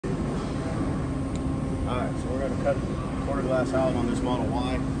Alright, so we're going to cut quarter glass out on this Model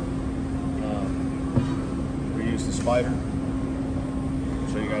Y. We use the spider.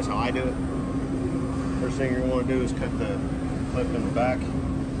 I'll show you guys how I do it. First thing you're going to want to do is cut the clip in the back.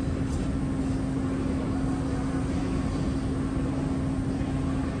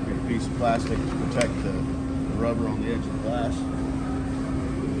 Get a piece of plastic to protect the rubber on the edge of the glass.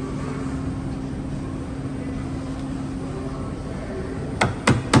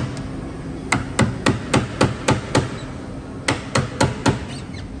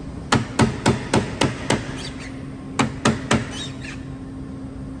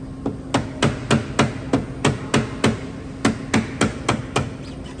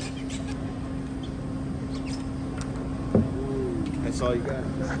 That's all you got.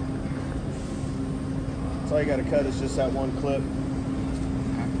 That's all you got to cut is just that one clip.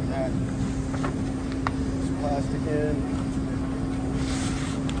 After that, some plastic in.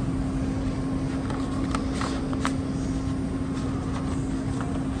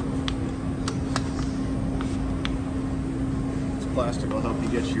 This plastic will help you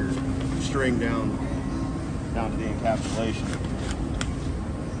get your string down to the encapsulation.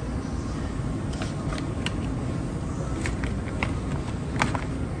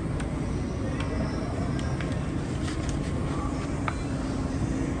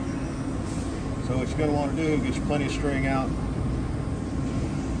 So what you're going to want to do, get you plenty of string out.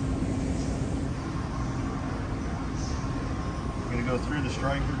 You're going to go through the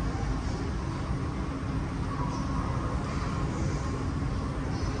striker.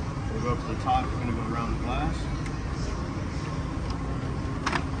 We'll go up to the top, you're going to go around the glass.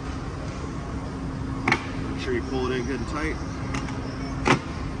 Make sure you pull it in good and tight.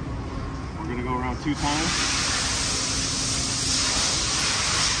 We're going to go around 2 times.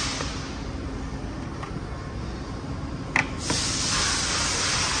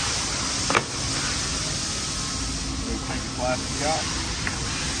 Take the plastic out.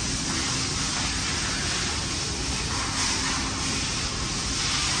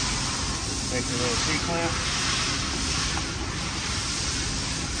 Take your little C-clamp.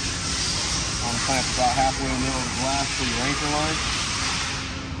 On the clamp about halfway in the middle of the glass for your anchor line.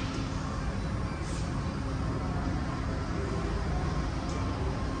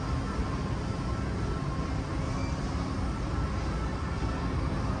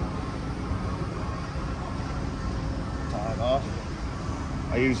 Off.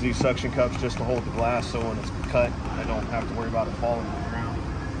 I use these suction cups just to hold the glass so when it's cut I don't have to worry about it falling to the ground.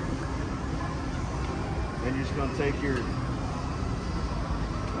 Then you're just going to take your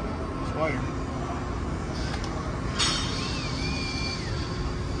spider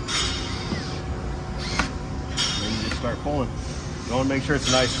and you just start pulling. You want to make sure it's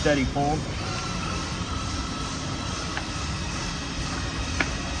a nice steady pull.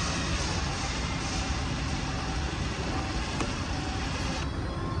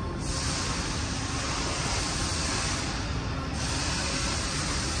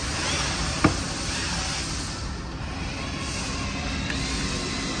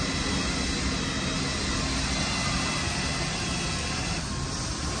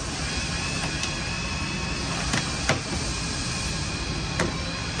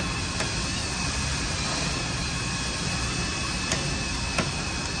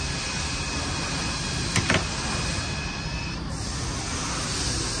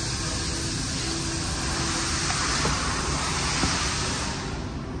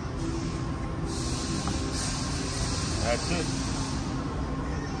 That's it.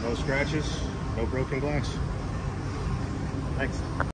 No scratches, no broken glass. Thanks.